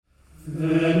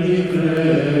Veni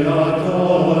Creator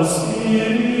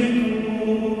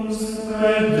Spiritus,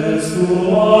 et des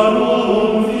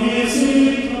tuorum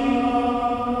visita,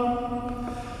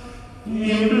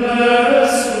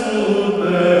 implessu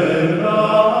per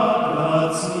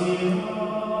gratia.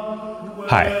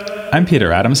 Hi, I'm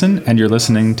Peter Adamson, and you're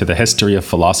listening to the History of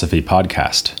Philosophy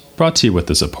podcast, brought to you with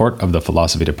the support of the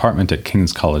Philosophy Department at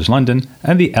King's College London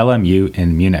and the LMU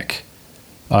in Munich.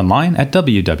 Online at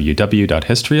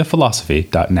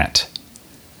www.historyofphilosophy.net.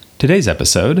 Today's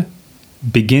episode,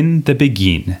 Begin the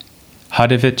Begin,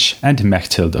 Hadewicz and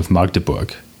Mechthild of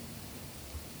Magdeburg.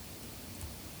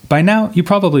 By now, you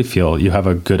probably feel you have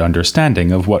a good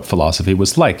understanding of what philosophy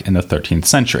was like in the 13th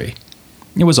century.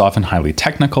 It was often highly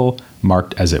technical,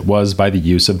 marked as it was by the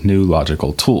use of new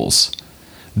logical tools.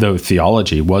 Though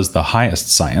theology was the highest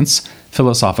science,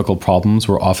 philosophical problems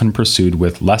were often pursued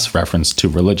with less reference to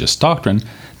religious doctrine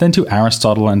than to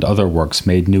Aristotle and other works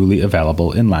made newly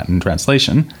available in Latin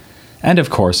translation, and of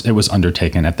course it was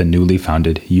undertaken at the newly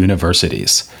founded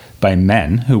universities, by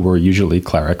men who were usually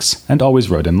clerics and always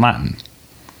wrote in Latin.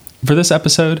 For this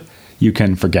episode, you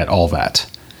can forget all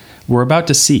that. We're about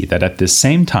to see that at this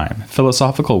same time,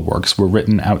 philosophical works were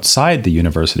written outside the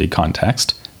university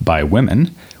context, by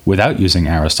women, without using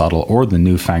Aristotle or the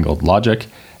newfangled logic,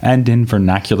 and in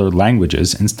vernacular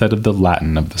languages instead of the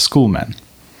Latin of the schoolmen.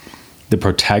 The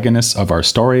protagonists of our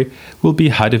story will be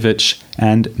Hadewicz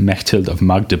and Mechthild of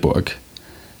Magdeburg.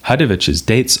 Hadewicz's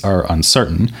dates are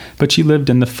uncertain, but she lived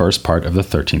in the first part of the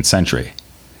 13th century.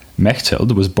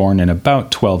 Mechthild was born in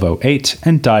about 1208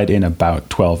 and died in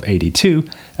about 1282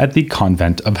 at the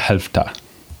convent of Helfta.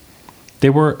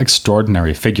 They were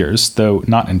extraordinary figures, though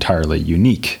not entirely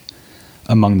unique.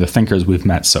 Among the thinkers we've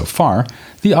met so far,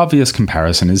 the obvious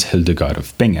comparison is Hildegard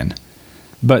of Bingen.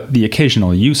 But the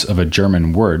occasional use of a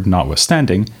German word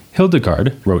notwithstanding,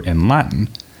 Hildegard wrote in Latin,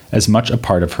 as much a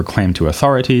part of her claim to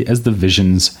authority as the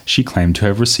visions she claimed to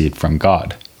have received from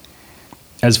God.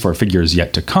 As for figures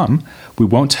yet to come, we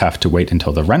won't have to wait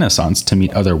until the Renaissance to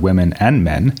meet other women and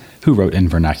men who wrote in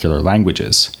vernacular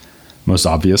languages. Most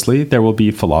obviously, there will be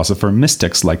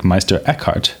philosopher-mystics like Meister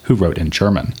Eckhart, who wrote in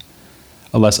German.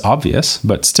 A less obvious,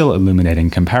 but still illuminating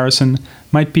comparison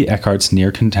might be Eckhart's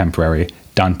near contemporary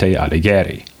Dante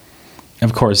Alighieri.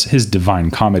 Of course, his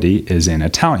Divine Comedy is in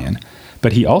Italian,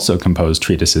 but he also composed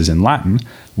treatises in Latin,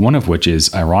 one of which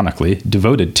is, ironically,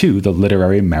 devoted to the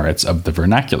literary merits of the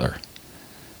vernacular.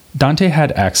 Dante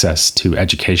had access to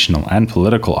educational and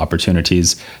political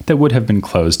opportunities that would have been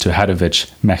closed to Hadewicz,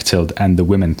 Mechthild, and the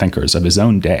women thinkers of his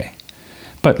own day.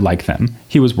 But like them,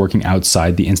 he was working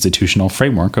outside the institutional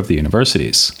framework of the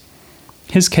universities.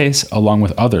 His case, along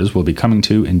with others we'll be coming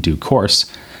to in due course,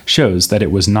 shows that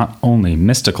it was not only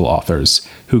mystical authors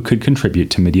who could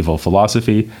contribute to medieval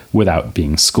philosophy without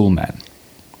being schoolmen.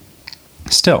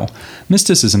 Still,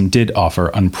 mysticism did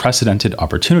offer unprecedented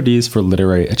opportunities for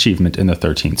literary achievement in the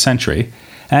 13th century,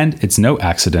 and it's no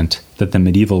accident that the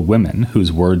medieval women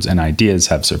whose words and ideas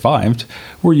have survived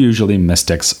were usually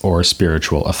mystics or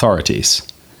spiritual authorities.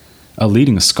 A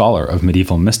leading scholar of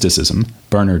medieval mysticism,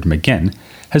 Bernard McGinn,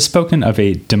 has spoken of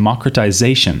a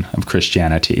democratization of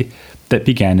Christianity that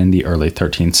began in the early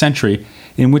 13th century,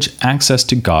 in which access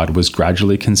to God was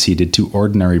gradually conceded to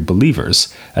ordinary believers,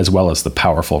 as well as the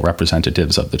powerful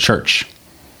representatives of the Church.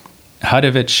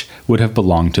 Hadewicz would have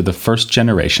belonged to the first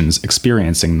generations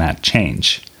experiencing that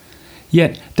change.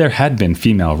 Yet there had been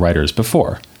female writers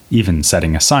before, even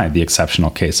setting aside the exceptional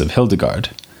case of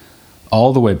Hildegard.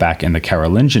 All the way back in the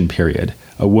Carolingian period,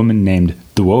 a woman named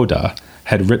Duoda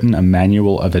had written a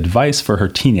manual of advice for her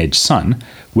teenage son,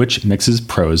 which mixes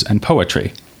prose and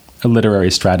poetry, a literary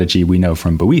strategy we know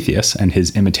from Boethius and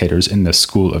his imitators in the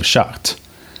school of Chartres.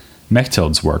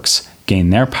 Mechthild's works gain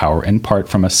their power in part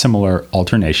from a similar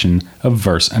alternation of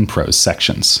verse and prose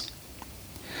sections.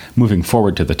 Moving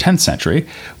forward to the 10th century,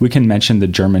 we can mention the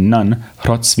German nun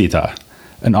Hrotswita,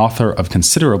 an author of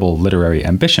considerable literary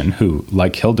ambition who,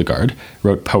 like Hildegard,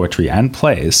 wrote poetry and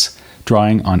plays,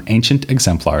 drawing on ancient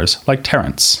exemplars like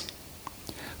Terence.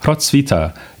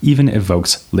 Hrotswita even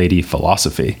evokes Lady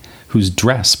Philosophy, whose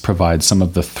dress provides some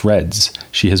of the threads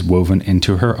she has woven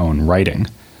into her own writing,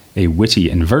 a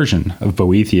witty inversion of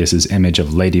Boethius's image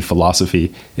of Lady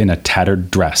Philosophy in a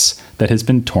tattered dress that has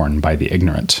been torn by the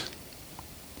ignorant.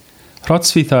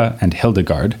 Hrotswita and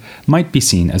Hildegard might be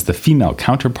seen as the female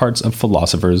counterparts of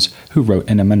philosophers who wrote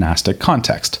in a monastic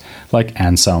context, like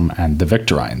Anselm and the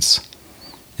Victorines.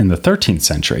 In the 13th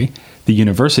century, the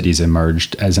universities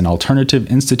emerged as an alternative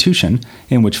institution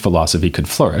in which philosophy could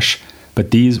flourish,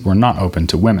 but these were not open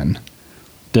to women.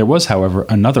 There was, however,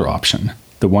 another option,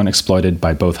 the one exploited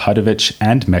by both Hadewicz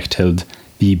and Mechthild,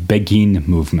 the Begin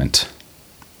movement.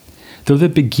 Though the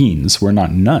Beguines were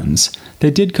not nuns,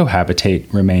 they did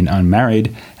cohabitate, remain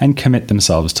unmarried, and commit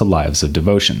themselves to lives of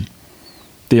devotion.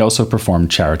 They also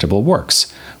performed charitable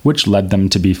works, which led them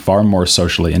to be far more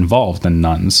socially involved than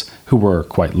nuns, who were,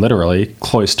 quite literally,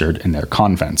 cloistered in their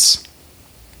convents.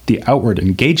 The outward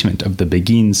engagement of the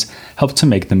Beguines helped to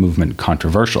make the movement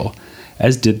controversial,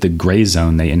 as did the gray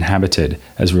zone they inhabited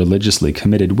as religiously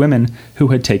committed women who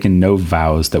had taken no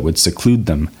vows that would seclude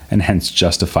them and hence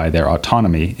justify their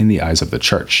autonomy in the eyes of the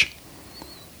Church.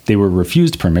 They were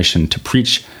refused permission to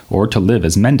preach or to live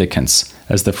as mendicants,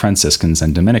 as the Franciscans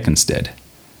and Dominicans did.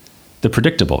 The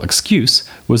predictable excuse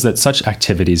was that such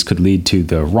activities could lead to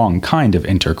the wrong kind of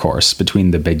intercourse between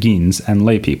the Beguines and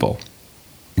laypeople.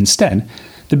 Instead,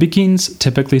 the Beguines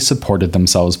typically supported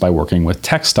themselves by working with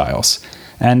textiles,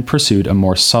 and pursued a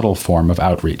more subtle form of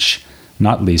outreach,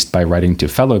 not least by writing to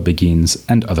fellow Beguines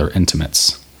and other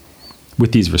intimates.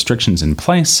 With these restrictions in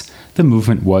place, the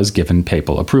movement was given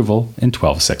papal approval in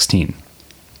 1216.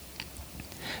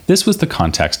 This was the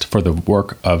context for the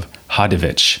work of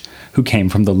Hadevich, who came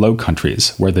from the Low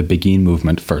Countries where the Beguine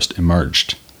movement first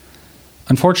emerged.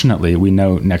 Unfortunately, we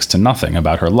know next to nothing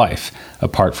about her life,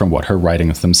 apart from what her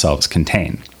writings themselves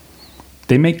contain.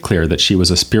 They make clear that she was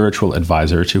a spiritual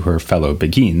advisor to her fellow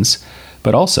Beguines,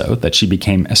 but also that she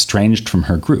became estranged from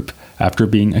her group after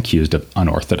being accused of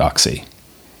unorthodoxy.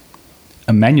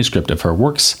 A manuscript of her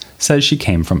works says she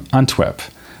came from Antwerp,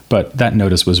 but that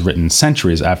notice was written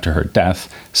centuries after her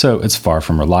death, so it's far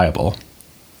from reliable.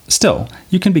 Still,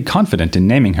 you can be confident in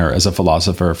naming her as a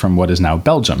philosopher from what is now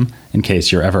Belgium, in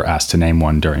case you're ever asked to name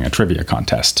one during a trivia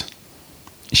contest.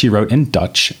 She wrote in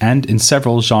Dutch and in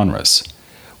several genres.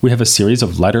 We have a series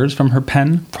of letters from her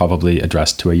pen, probably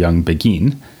addressed to a young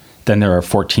Beguine. Then there are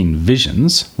 14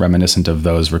 visions, reminiscent of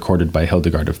those recorded by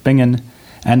Hildegard of Bingen,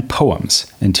 and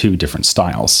poems in 2 different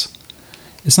styles.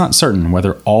 It's not certain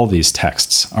whether all these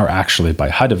texts are actually by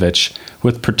Hadevich,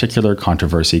 with particular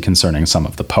controversy concerning some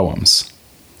of the poems.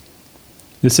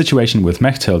 The situation with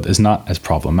Mechthild is not as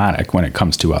problematic when it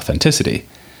comes to authenticity.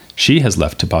 She has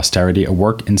left to posterity a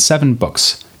work in 7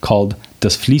 books called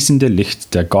Das fließende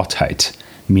Licht der Gottheit,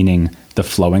 meaning the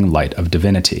flowing light of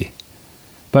divinity.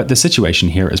 But the situation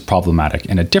here is problematic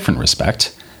in a different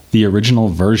respect. The original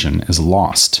version is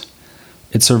lost.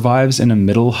 It survives in a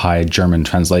Middle-High German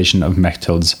translation of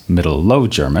Mechthild's Middle-Low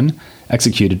German,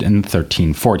 executed in the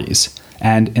 1340s,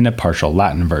 and in a partial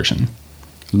Latin version.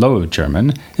 Low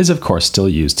German is of course still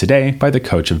used today by the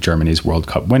coach of Germany's World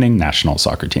Cup winning national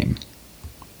soccer team.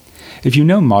 If you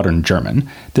know modern German,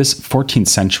 this 14th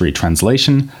century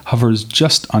translation hovers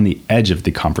just on the edge of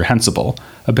the comprehensible,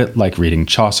 a bit like reading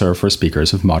Chaucer for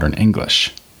speakers of modern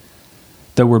English.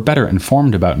 Though we're better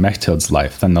informed about Mechthild's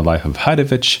life than the life of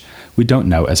Hadevich, we don't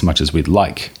know as much as we'd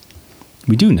like.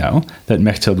 We do know that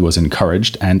Mechthild was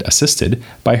encouraged and assisted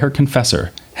by her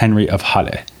confessor, Henry of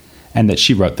Halle, and that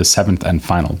she wrote the 7th and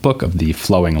final book of the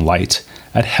Flowing Light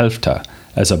at Helfta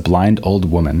as a blind old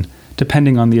woman,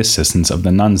 depending on the assistance of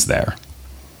the nuns there.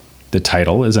 The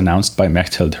title is announced by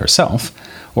Mechthild herself,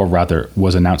 or rather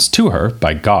was announced to her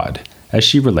by God, as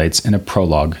she relates in a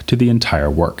prologue to the entire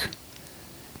work.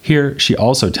 Here she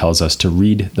also tells us to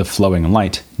read the Flowing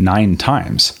Light 9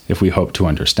 times if we hope to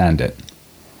understand it.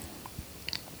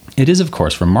 It is of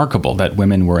course remarkable that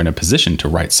women were in a position to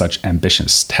write such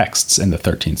ambitious texts in the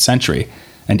 13th century,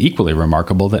 and equally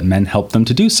remarkable that men helped them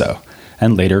to do so,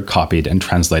 and later copied and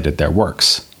translated their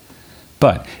works.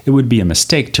 But it would be a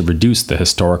mistake to reduce the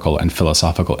historical and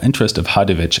philosophical interest of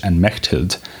Hadevich and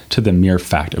Mechthild to the mere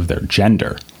fact of their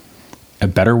gender. A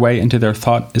better way into their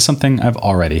thought is something I've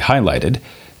already highlighted.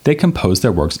 They composed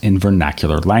their works in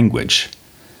vernacular language.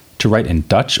 To write in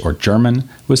Dutch or German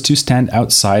was to stand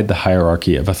outside the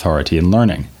hierarchy of authority and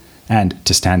learning, and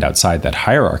to stand outside that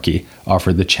hierarchy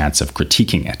offered the chance of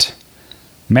critiquing it.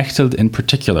 Mechthild in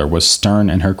particular was stern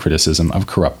in her criticism of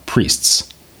corrupt priests.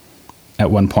 At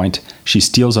one point, she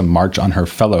steals a march on her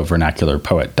fellow vernacular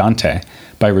poet Dante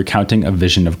by recounting a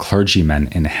vision of clergymen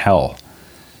in hell.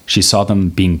 She saw them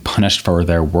being punished for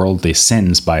their worldly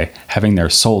sins by having their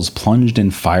souls plunged in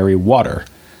fiery water.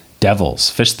 Devils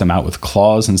fished them out with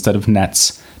claws instead of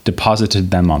nets,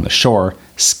 deposited them on the shore,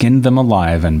 skinned them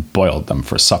alive, and boiled them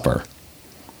for supper.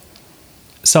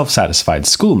 Self-satisfied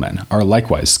schoolmen are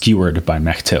likewise skewered by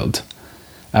Mechthild.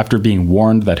 After being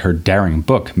warned that her daring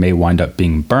book may wind up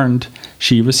being burned,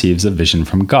 she receives a vision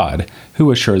from God, who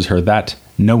assures her that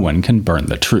no one can burn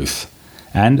the truth,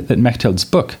 and that Mechthild's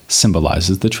book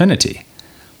symbolizes the Trinity.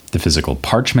 The physical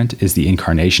parchment is the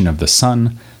incarnation of the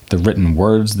Son, the written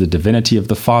words the divinity of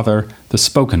the Father, the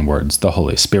spoken words the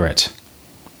Holy Spirit.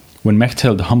 When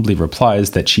Mechthild humbly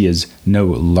replies that she is no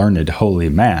learned holy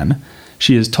man,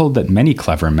 she is told that many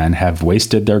clever men have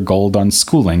wasted their gold on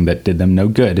schooling that did them no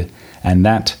good, and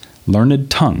that learned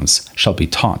tongues shall be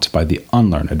taught by the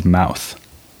unlearned mouth.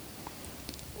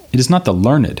 It is not the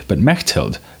learned, but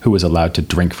Mechthild, who is allowed to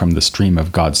drink from the stream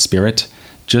of God's Spirit,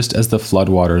 just as the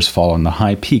floodwaters fall on the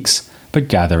high peaks, but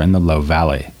gather in the low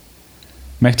valley.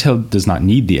 Mechthild does not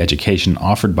need the education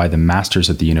offered by the masters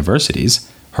at the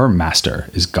universities. Her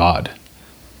master is God.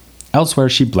 Elsewhere,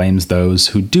 she blames those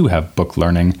who do have book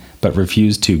learning, but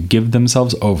refuse to give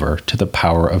themselves over to the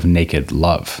power of naked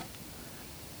love.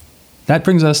 That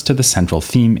brings us to the central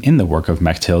theme in the work of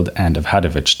Mechthild and of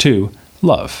Hadewijch too,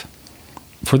 love.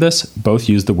 For this, both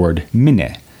use the word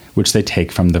minne, which they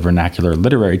take from the vernacular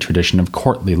literary tradition of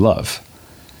courtly love.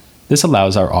 This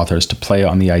allows our authors to play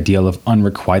on the ideal of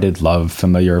unrequited love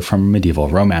familiar from medieval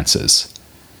romances.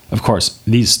 Of course,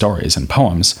 these stories and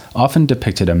poems often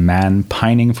depicted a man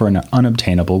pining for an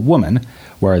unobtainable woman,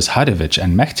 whereas Hadewijch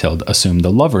and Mechthild assume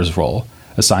the lover's role,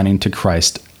 assigning to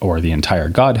Christ, or the entire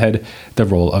Godhead, the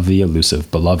role of the elusive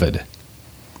beloved.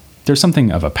 There's something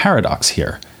of a paradox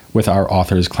here, with our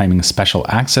authors claiming special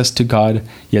access to God,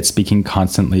 yet speaking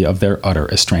constantly of their utter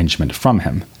estrangement from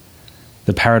him.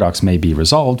 The paradox may be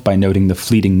resolved by noting the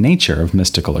fleeting nature of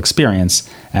mystical experience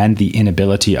and the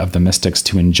inability of the mystics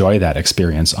to enjoy that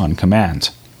experience on command.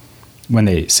 When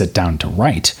they sit down to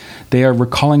write, they are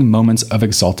recalling moments of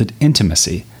exalted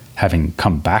intimacy, having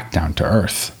come back down to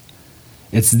earth.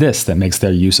 It's this that makes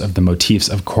their use of the motifs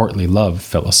of courtly love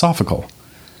philosophical.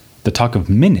 The talk of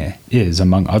minne is,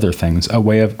 among other things, a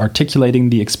way of articulating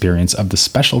the experience of the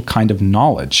special kind of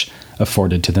knowledge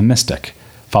afforded to the mystic,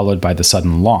 followed by the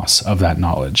sudden loss of that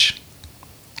knowledge.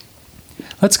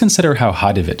 Let's consider how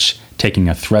Hadewijch, taking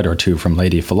a thread or two from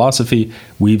Lady Philosophy,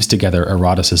 weaves together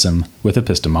eroticism with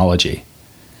epistemology.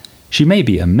 She may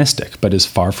be a mystic, but is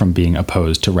far from being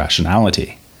opposed to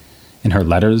rationality. In her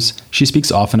letters, she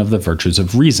speaks often of the virtues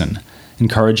of reason,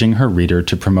 encouraging her reader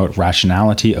to promote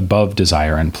rationality above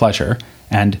desire and pleasure,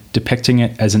 and depicting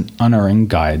it as an unerring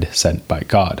guide sent by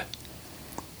God.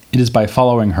 It is by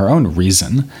following her own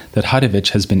reason that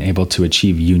Hadewijch has been able to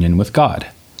achieve union with God.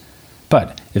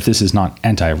 But if this is not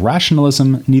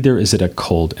anti-rationalism, neither is it a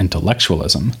cold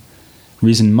intellectualism.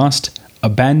 Reason must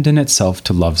abandon itself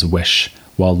to love's wish,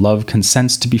 while love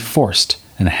consents to be forced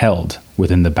and held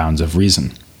within the bounds of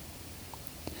reason.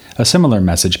 A similar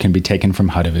message can be taken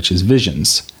from Hadewijch's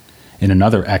visions. In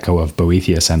another echo of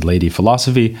Boethius and Lady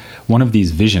Philosophy, one of these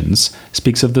visions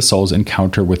speaks of the soul's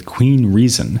encounter with Queen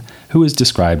Reason, who is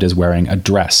described as wearing a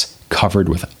dress covered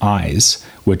with eyes,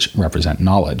 which represent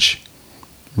knowledge.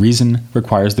 Reason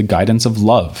requires the guidance of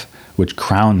love, which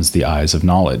crowns the eyes of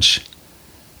knowledge.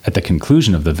 At the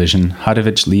conclusion of the vision,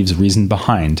 Hadewijch leaves reason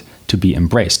behind to be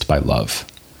embraced by love.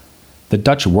 The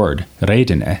Dutch word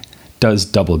redenen does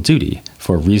double duty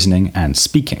for reasoning and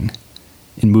speaking.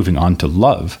 In moving on to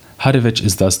love, Hadewijch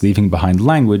is thus leaving behind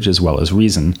language as well as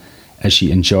reason, as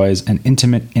she enjoys an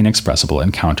intimate, inexpressible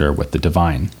encounter with the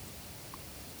divine.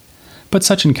 But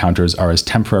such encounters are as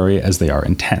temporary as they are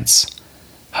intense.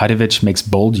 Hadewijch makes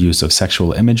bold use of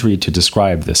sexual imagery to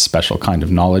describe this special kind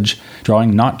of knowledge,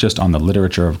 drawing not just on the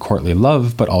literature of courtly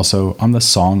love, but also on the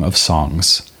Song of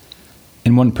Songs.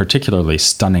 In one particularly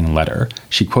stunning letter,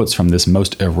 she quotes from this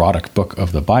most erotic book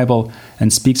of the Bible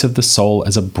and speaks of the soul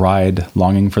as a bride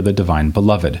longing for the divine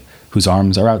beloved, whose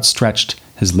arms are outstretched,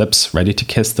 his lips ready to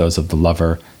kiss those of the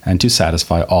lover and to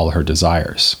satisfy all her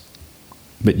desires.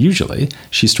 But usually,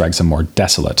 she strikes a more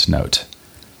desolate note.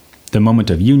 The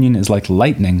moment of union is like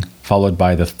lightning, followed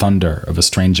by the thunder of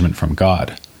estrangement from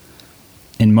God.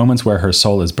 In moments where her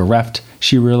soul is bereft,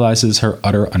 she realizes her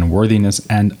utter unworthiness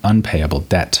and unpayable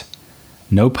debt.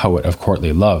 No poet of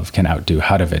courtly love can outdo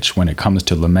Hadewijch when it comes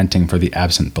to lamenting for the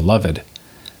absent beloved.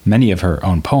 Many of her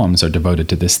own poems are devoted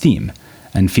to this theme,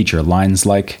 and feature lines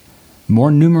like,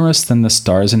 "More numerous than the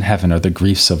stars in heaven are the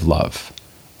griefs of love,"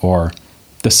 or,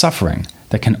 "The suffering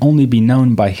that can only be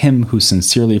known by him who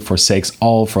sincerely forsakes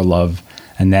all for love,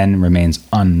 and then remains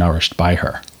unnourished by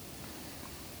her."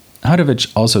 Hadewijch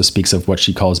also speaks of what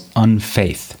she calls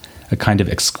unfaith, a kind of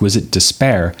exquisite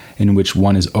despair in which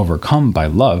one is overcome by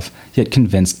love, yet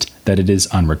convinced that it is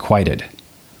unrequited.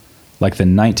 Like the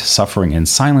knight suffering in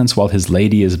silence while his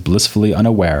lady is blissfully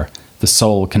unaware, the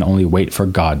soul can only wait for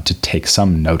God to take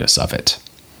some notice of it.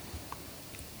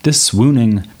 This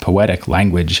swooning, poetic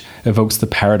language evokes the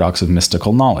paradox of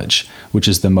mystical knowledge, which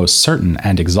is the most certain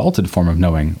and exalted form of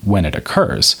knowing when it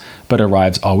occurs, but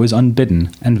arrives always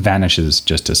unbidden and vanishes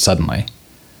just as suddenly.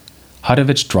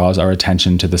 Hadewijch draws our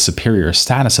attention to the superior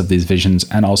status of these visions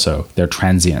and also their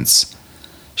transience.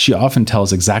 She often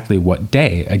tells exactly what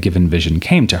day a given vision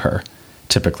came to her.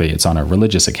 Typically, it's on a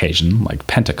religious occasion, like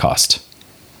Pentecost.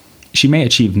 She may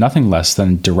achieve nothing less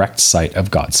than direct sight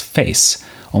of God's face,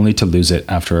 only to lose it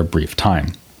after a brief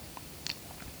time.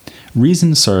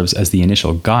 Reason serves as the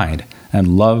initial guide,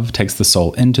 and love takes the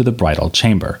soul into the bridal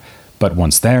chamber, but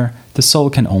once there, the soul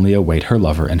can only await her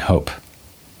lover in hope.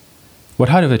 What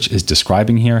Hadovich is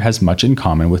describing here has much in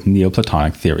common with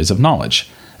Neoplatonic theories of knowledge,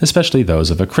 especially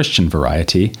those of a Christian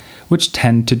variety, which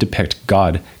tend to depict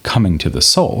God coming to the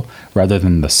soul, rather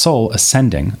than the soul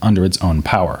ascending under its own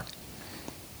power.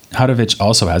 Hadovich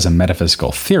also has a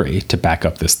metaphysical theory to back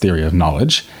up this theory of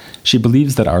knowledge. She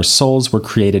believes that our souls were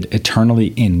created eternally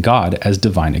in God as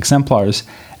divine exemplars,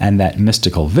 and that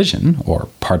mystical vision, or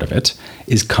part of it,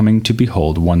 is coming to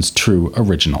behold one's true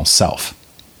original self.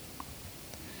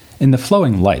 In the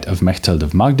flowing light of Mechthild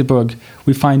of Magdeburg,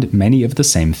 we find many of the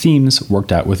same themes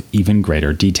worked out with even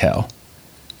greater detail.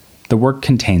 The work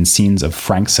contains scenes of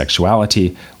frank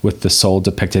sexuality, with the soul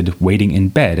depicted waiting in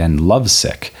bed and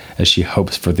lovesick as she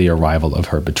hopes for the arrival of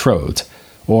her betrothed,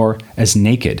 or as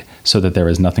naked so that there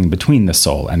is nothing between the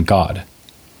soul and God.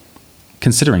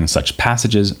 Considering such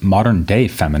passages, modern-day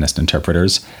feminist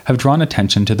interpreters have drawn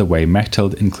attention to the way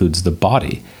Mechthild includes the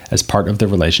body as part of the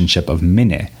relationship of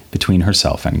Minne between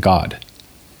herself and God.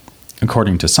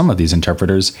 According to some of these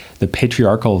interpreters, the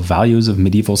patriarchal values of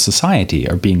medieval society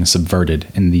are being subverted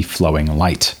in the flowing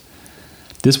light.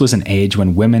 This was an age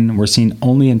when women were seen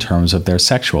only in terms of their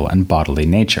sexual and bodily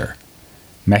nature.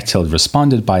 Mechthild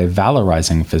responded by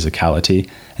valorizing physicality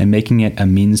and making it a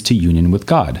means to union with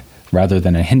God, rather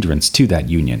than a hindrance to that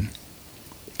union.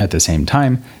 At the same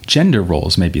time, gender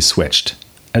roles may be switched,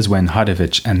 as when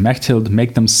Hadovich and Mechthild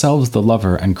make themselves the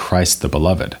lover and Christ the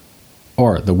beloved.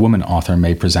 Or the woman author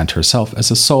may present herself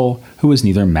as a soul who is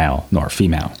neither male nor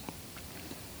female.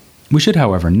 We should,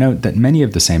 however, note that many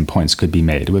of the same points could be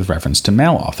made with reference to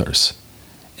male authors.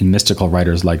 In mystical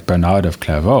writers like Bernard of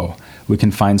Clairvaux, we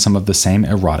can find some of the same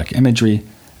erotic imagery,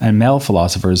 and male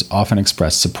philosophers often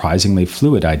express surprisingly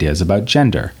fluid ideas about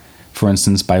gender, for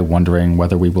instance by wondering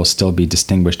whether we will still be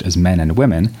distinguished as men and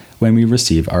women when we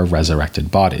receive our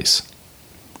resurrected bodies.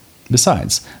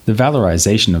 Besides, the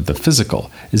valorization of the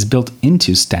physical is built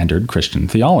into standard Christian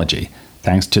theology,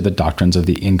 thanks to the doctrines of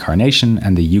the Incarnation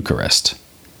and the Eucharist.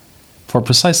 For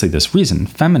precisely this reason,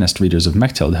 feminist readers of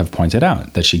Mechthild have pointed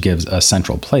out that she gives a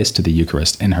central place to the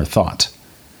Eucharist in her thought.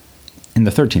 In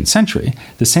the 13th century,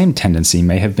 the same tendency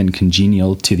may have been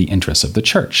congenial to the interests of the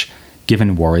Church,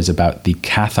 given worries about the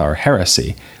Cathar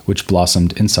heresy, which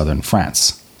blossomed in southern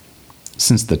France.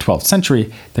 Since the 12th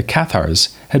century, the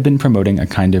Cathars had been promoting a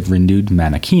kind of renewed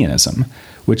Manichaeanism,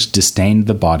 which disdained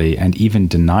the body and even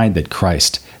denied that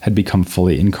Christ had become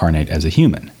fully incarnate as a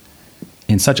human.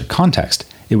 In such a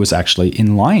context, it was actually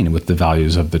in line with the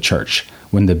values of the Church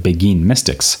when the Beguine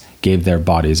mystics gave their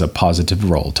bodies a positive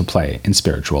role to play in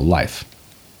spiritual life.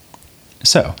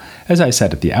 So, as I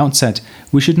said at the outset,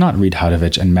 we should not read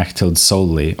Hadovich and Mechthild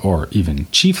solely, or even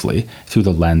chiefly, through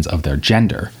the lens of their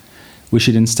gender. We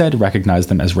should instead recognize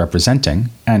them as representing,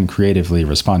 and creatively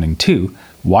responding to,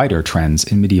 wider trends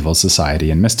in medieval society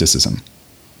and mysticism.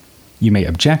 You may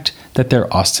object that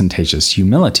their ostentatious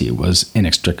humility was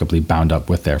inextricably bound up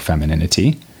with their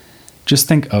femininity. Just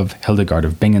think of Hildegard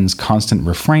of Bingen's constant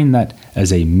refrain that,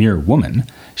 as a mere woman,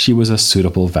 she was a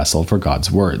suitable vessel for God's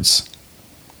words.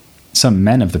 Some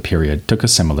men of the period took a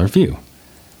similar view.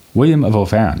 William of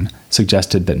Auvergne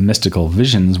suggested that mystical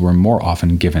visions were more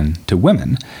often given to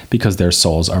women because their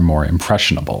souls are more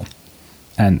impressionable.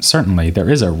 And certainly there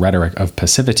is a rhetoric of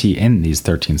passivity in these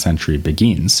 13th century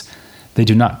Beguines. They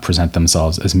do not present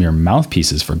themselves as mere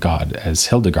mouthpieces for God, as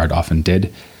Hildegard often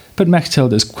did, but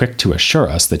Mechthild is quick to assure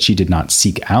us that she did not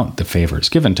seek out the favors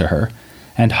given to her,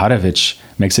 and Hadovich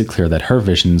makes it clear that her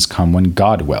visions come when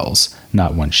God wills,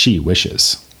 not when she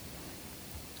wishes.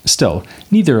 Still,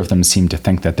 neither of them seem to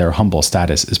think that their humble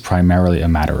status is primarily a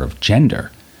matter of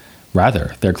gender.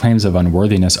 Rather, their claims of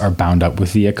unworthiness are bound up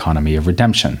with the economy of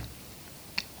redemption.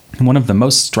 One of the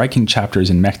most striking chapters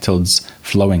in Mechthild's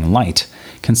Flowing Light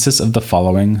consists of the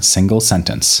following single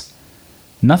sentence: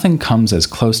 "Nothing comes as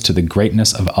close to the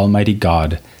greatness of Almighty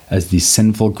God as the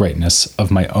sinful greatness of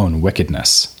my own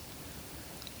wickedness."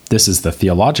 This is the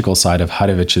theological side of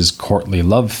Hadovich's courtly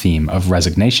love theme of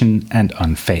resignation and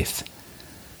unfaith.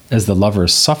 As the lover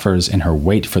suffers in her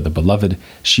wait for the beloved,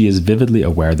 she is vividly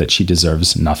aware that she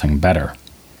deserves nothing better.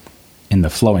 In the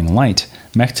Flowing Light,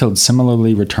 Mechthild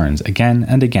similarly returns again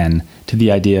and again to the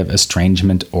idea of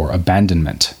estrangement or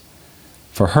abandonment.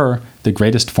 For her, the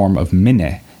greatest form of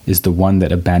Minne is the one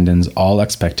that abandons all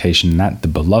expectation that the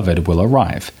beloved will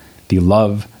arrive, the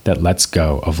love that lets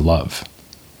go of love.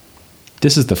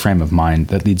 This is the frame of mind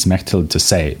that leads Mechthild to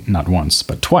say, not once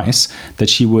but twice, that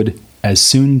she would as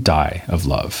soon die of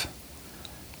love.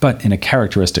 But in a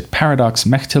characteristic paradox,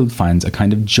 Mechthild finds a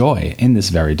kind of joy in this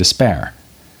very despair.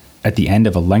 At the end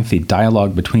of a lengthy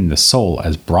dialogue between the soul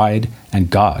as bride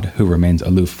and God who remains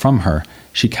aloof from her,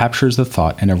 she captures the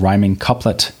thought in a rhyming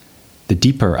couplet, "The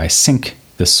deeper I sink,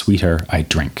 the sweeter I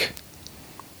drink."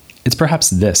 It's perhaps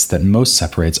this that most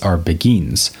separates our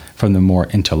Beguines from the more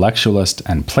intellectualist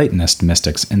and Platonist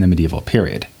mystics in the medieval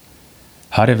period.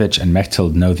 Harevich and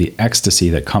Mechthild know the ecstasy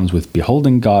that comes with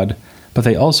beholding God, but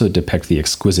they also depict the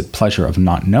exquisite pleasure of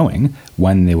not knowing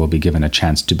when they will be given a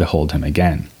chance to behold him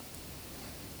again.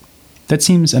 That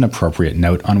seems an appropriate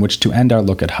note on which to end our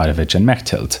look at Harevich and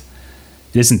Mechthild.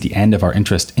 It isn't the end of our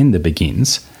interest in the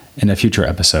Beguines. In a future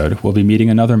episode, we'll be meeting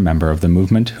another member of the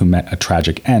movement who met a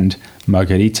tragic end,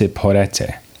 Marguerite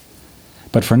Porete.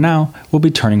 But for now, we'll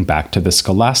be turning back to the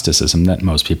scholasticism that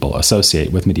most people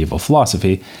associate with medieval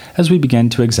philosophy as we begin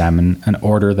to examine an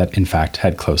order that in fact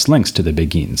had close links to the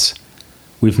Beguines.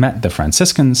 We've met the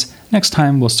Franciscans. Next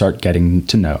time, we'll start getting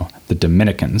to know the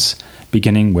Dominicans,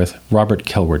 beginning with Robert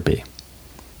Kilwardby.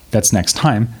 That's next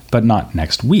time, but not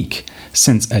next week,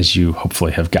 since, as you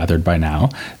hopefully have gathered by now,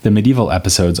 the medieval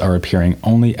episodes are appearing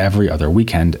only every other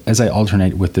weekend as I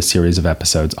alternate with the series of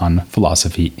episodes on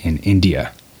philosophy in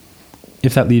India.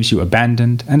 If that leaves you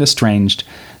abandoned and estranged,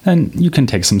 then you can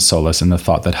take some solace in the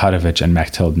thought that Harevich and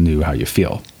Mechthild knew how you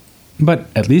feel. But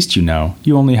at least you know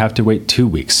you only have to wait 2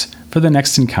 weeks for the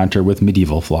next encounter with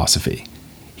medieval philosophy,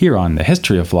 here on the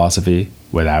History of Philosophy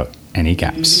Without Any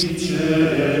Gaps.